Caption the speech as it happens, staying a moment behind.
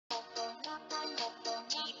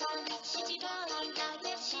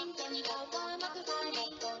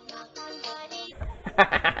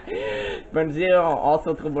Bonjour, on se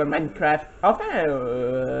retrouve au Minecraft.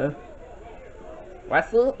 Enfin,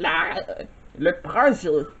 voici le projet,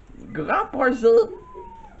 grand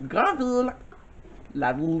ville,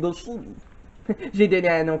 la ville de Chine. J'ai donné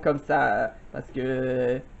un nom comme ça parce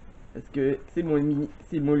que c'est mon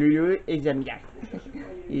lieu et j'aime bien.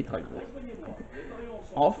 Il est trop gros.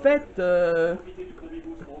 En fait,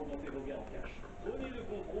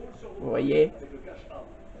 vous voyez,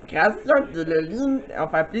 création de la ligne,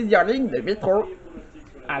 enfin plusieurs lignes de métro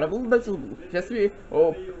à la ville de Chine. Je suis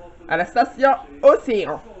à la station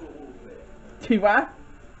Océan. Tu vois?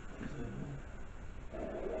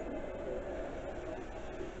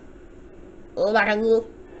 Oh l'araignée!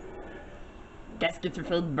 Qu'est-ce que tu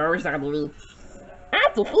fais de beau aujourd'hui?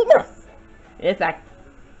 Ah, tu filmes? Exact.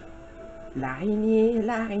 L'araignée,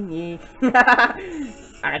 l'araignée.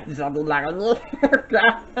 Arrête de chanter de l'araignée.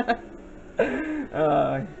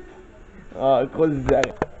 Ah, oh, grosse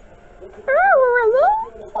zère. Ah, vous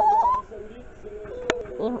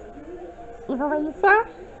voyez? Et vous voyez ça?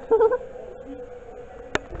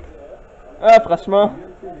 Ah, franchement.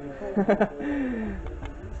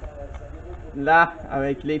 Là,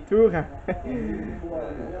 avec les tours,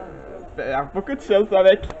 faire beaucoup de choses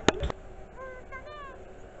avec.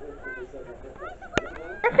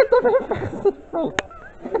 Arrête de me faire cette faute.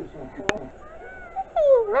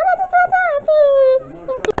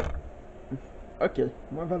 Ok,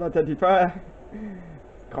 moi Valentin, dis-toi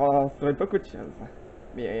qu'on ferait beaucoup de choses.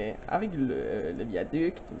 Mais avec le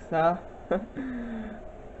viaduc, tout ça,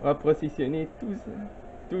 on va processionner tout ça,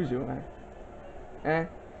 toujours. Hein?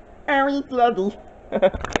 Ah oui, tu l'as dit.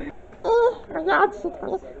 Regarde, c'est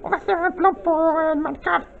vrai. On va faire un plan pour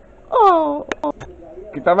Minecraft. Oh!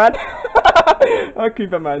 Creeperman. Oh,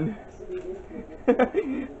 Creeperman.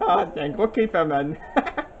 Ah, t'es un gros Creeperman.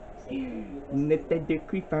 Une tête de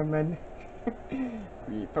Creeperman.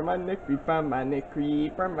 Creeperman, Creeperman,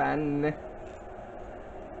 Creeperman.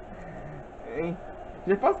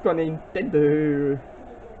 Je pense qu'on a une tête de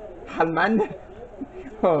Hallman.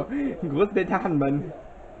 Oh, une grosse tête de Hallman.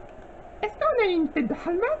 Est-ce qu'on a une tête de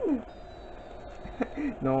Hallman?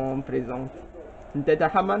 Non, on plaisante. Une tête de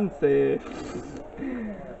Hallman, c'est...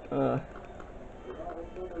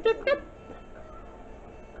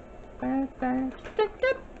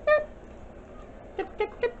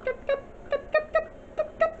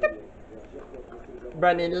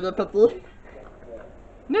 Banane le petit.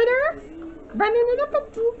 Nana, banane le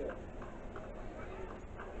petit.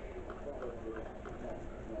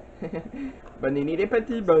 Banane les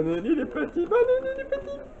petits, banane les petits, banane les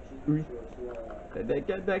petits. Oui.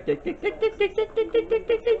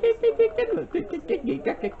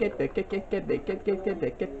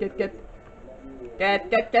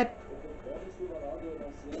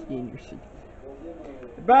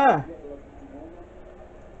 Bah,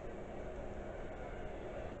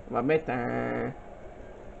 on va mettre un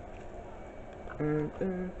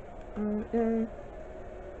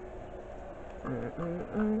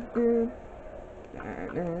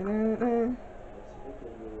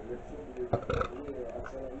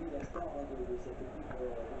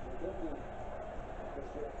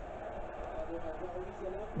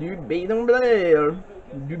du bidon bleu,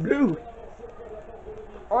 du bleu.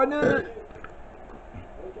 Oh non.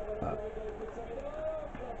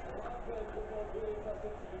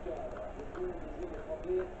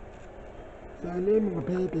 Salut mon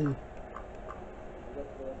bébé.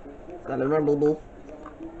 Salut mon bébé.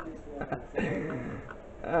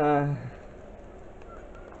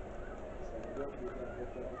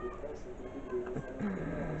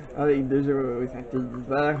 Avec deux jeux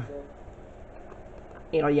synthétiseurs.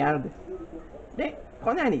 Et regarde. Mais,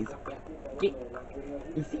 prenez un exemple. Ok.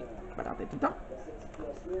 Ici, voilà, tout le temps.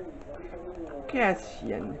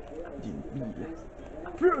 Création d'une ville.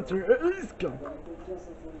 Futurisque.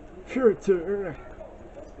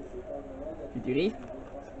 Futuriste.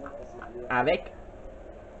 Avec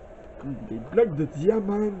des blocs de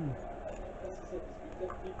diamants.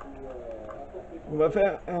 On va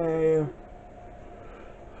faire un...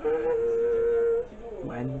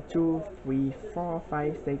 1, 2, 3, 4,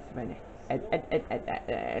 5, 6, 7.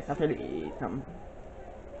 Ça fait le...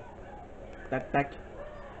 Tac, tac.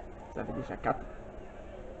 Ça fait déjà 4.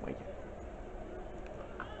 Oui.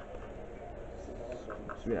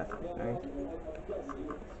 Celui-là, ça fait 5.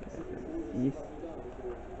 Celui-là, ça fait 6.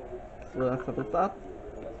 Celui-là, ça fait 7.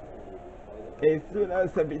 Et celui-là,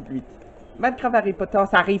 ça fait 8. Minecraft Harry Potter,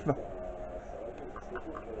 ça arrive.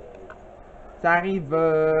 Ça arrive...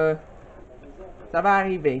 Ça va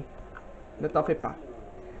arriver. Ne t'en fais pas.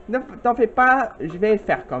 Ne t'en fais pas, je vais le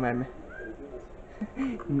faire quand même.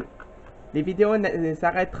 Les vidéos ne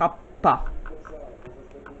s'arrêteront pas.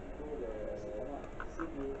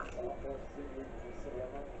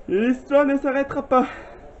 L'histoire ne s'arrêtera pas.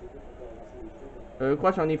 Je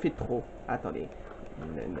crois que j'en ai fait trop. Attendez.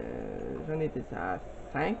 J'en étais à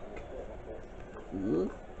 5, 6,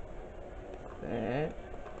 7,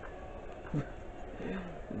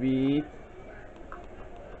 8.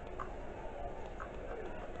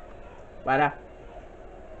 Voilà.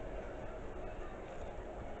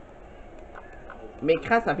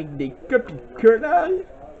 M'écrase avec des copies de conneries.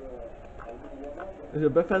 Je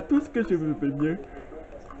peux faire tout ce que je veux mieux.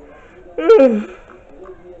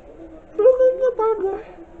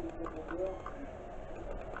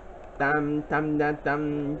 Tam tam tam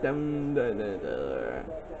tam tam.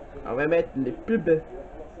 On va mettre les pubs.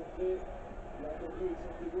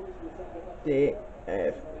 T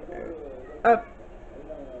F hop.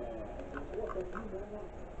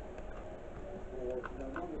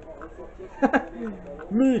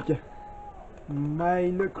 Mick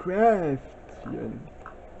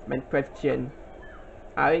Minecraftian.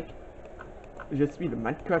 Avec je suis le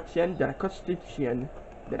Minecraftien de la constitution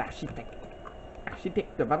de l'architecte.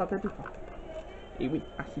 Architecte de Valentin Tutoir. Et oui,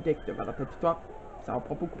 architecte de Valentin Tutoir, ça en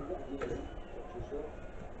prend beaucoup.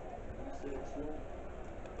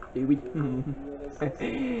 Et oui.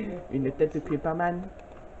 Une tête de Creeperman.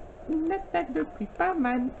 Une tête de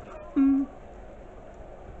Creeperman.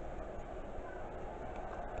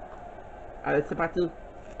 Allez, c'est parti.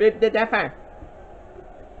 Pub de ta fin.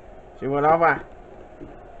 Je vous l'envoie.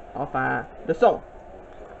 Enfin, le son.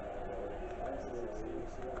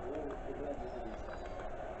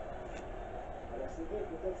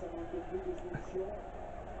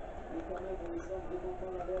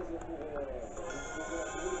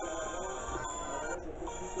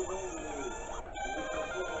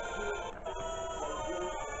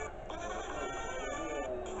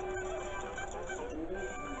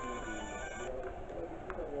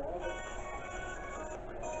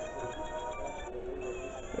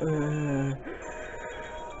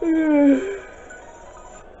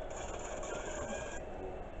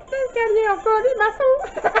 L'escalier en colimaçon.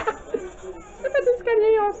 C'est pas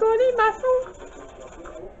d'escalier en colimaçon.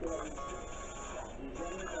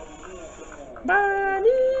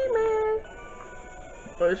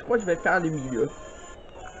 Je crois que je vais faire du milieu.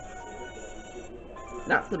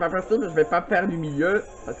 Non, c'est pas possible, je vais pas faire du milieu.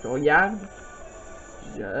 Parce que regarde.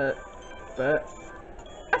 Je peux.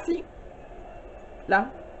 Ah si. Là.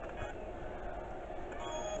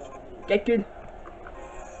 Calcul.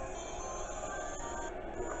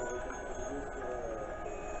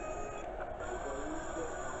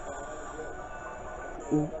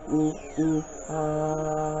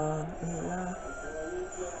 Ah, là.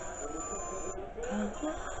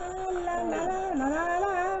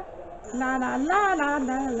 La la la la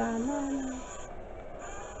la la la.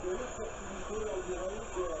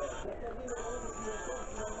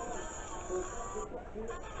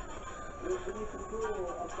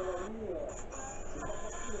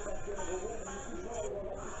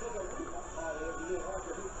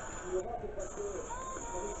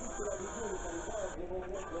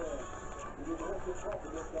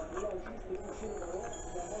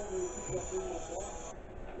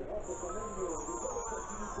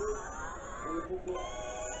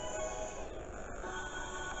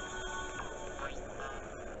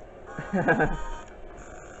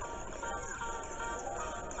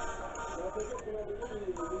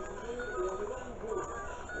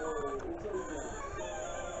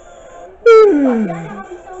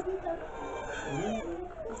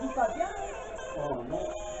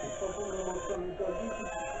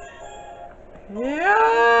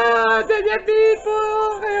 Deuxième but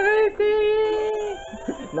pour réussir.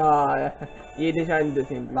 Non, il est déjà une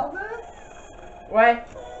deuxième but. Ouais.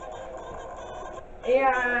 Et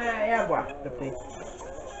à boire, s'il te plaît.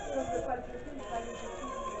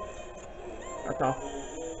 Attends.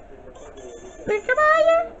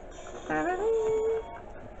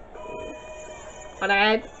 On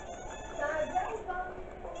arrête.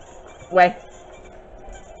 Ouais.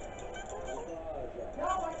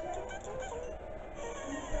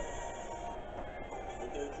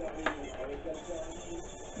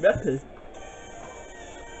 Merci.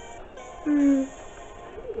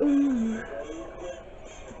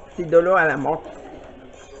 C'est de l'eau à la menthe.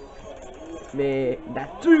 Mais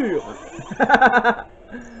nature.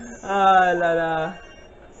 Ah là là.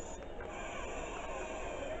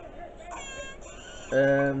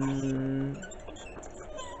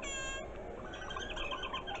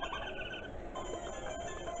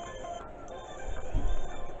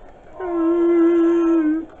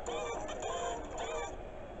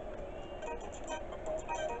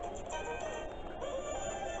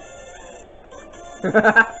 Je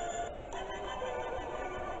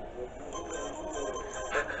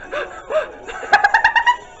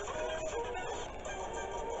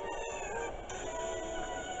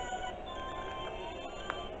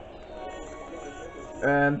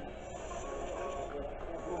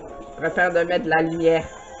préfère de mettre de la lumière.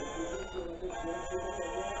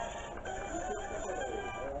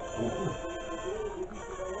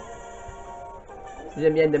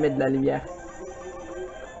 J'aime bien de mettre de la lumière.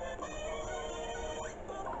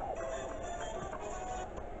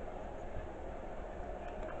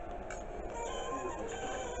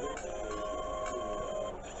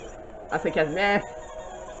 Ah, c'est quasiment...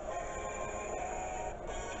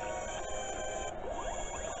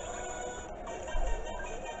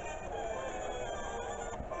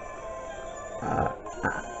 Ah,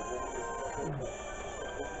 ah.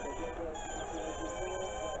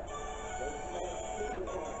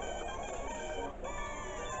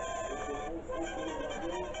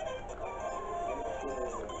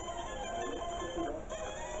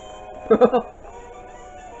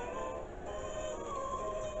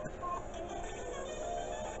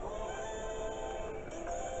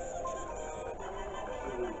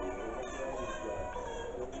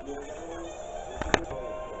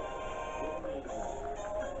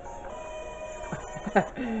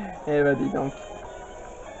 Eh ben dis donc.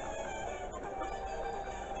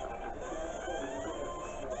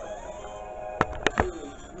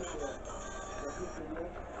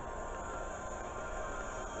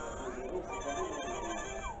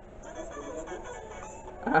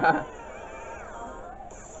 Ah.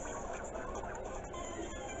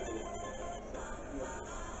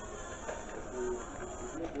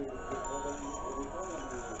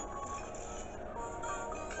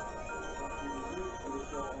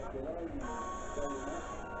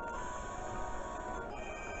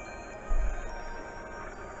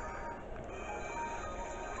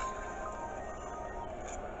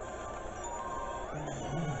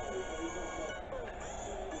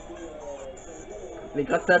 Les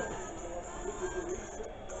grosses têtes.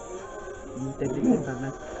 Une tête de con,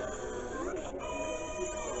 maman.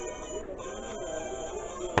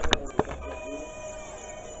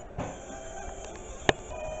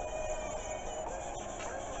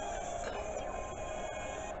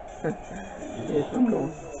 Ils sont cons.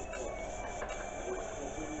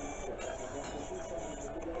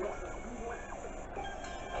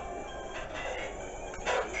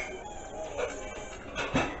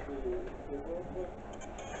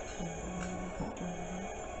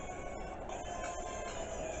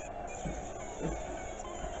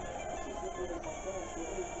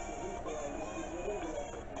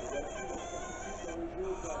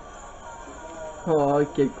 Oh,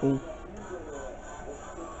 quel con.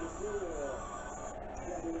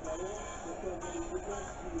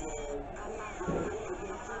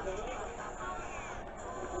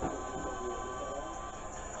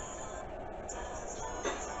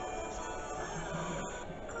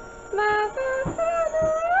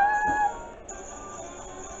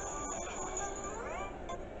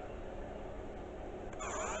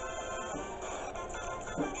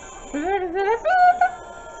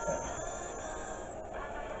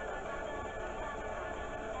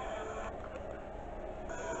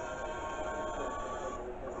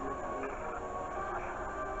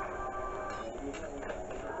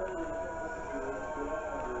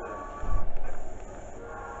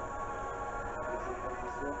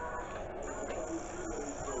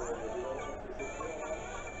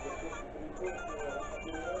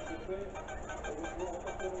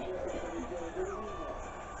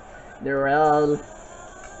 They're all...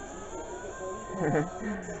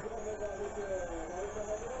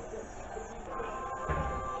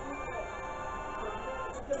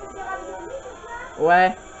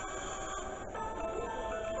 Ouais.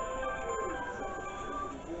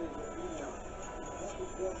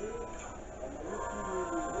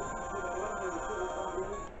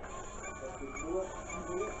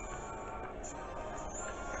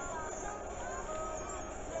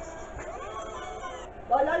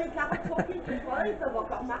 Bon, là, les carottes sont cuites, tu vois, ils peuvent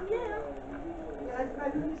encore marquer, hein. Il reste pas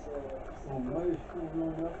de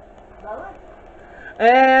Bah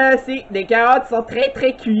ouais. Si, les carottes sont très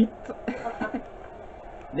cuites.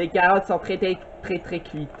 Les carottes sont très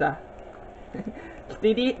cuites. Hein. Je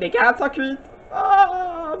t'ai dit, les carottes sont cuites.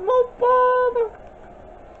 Oh, mon pauvre.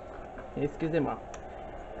 Excusez-moi.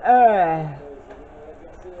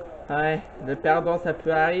 Ouais, le perdant, ça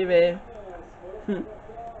peut arriver.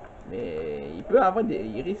 Mais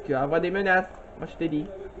il risque d'avoir des menaces. Moi, je te dis.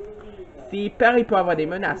 S'il perd, il peut avoir des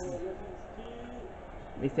menaces.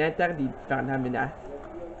 Mais c'est interdit de faire de la menace.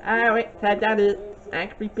 Ah oui, c'est interdit. Hein,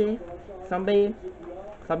 Creepy? Zombie.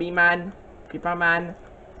 Zombie Man. Creeper Man.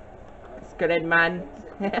 Squelette Man.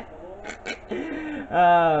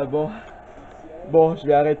 Ah, bon. Bon, je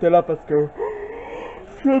vais arrêter là parce que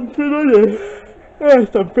ça me fait bailler. Ouais,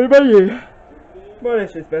 ça me fait bailler. Bon, allez,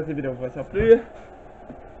 j'espère que cette vidéo vous a plu.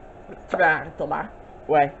 Tu vas arrêter là.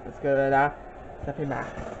 Ouais, parce que là, ça fait marre.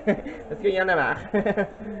 Parce qu'il y en a marre.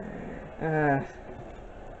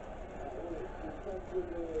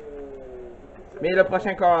 Mais le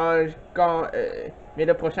prochain mais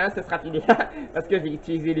le prochain ce sera fini parce que j'ai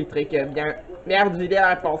utilisé les trucs bien. Merde, j'ai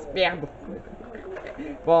la réponse, merde.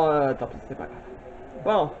 Bon, tant pis, c'est pas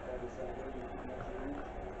grave.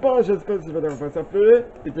 Bon, j'espère que cette vidéo vous a plu.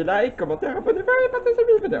 Mettez like, commentaire, abonnez-vous et partagez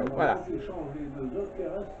cette vidéo. Voilà.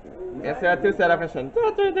 Merci à tous et à la prochaine.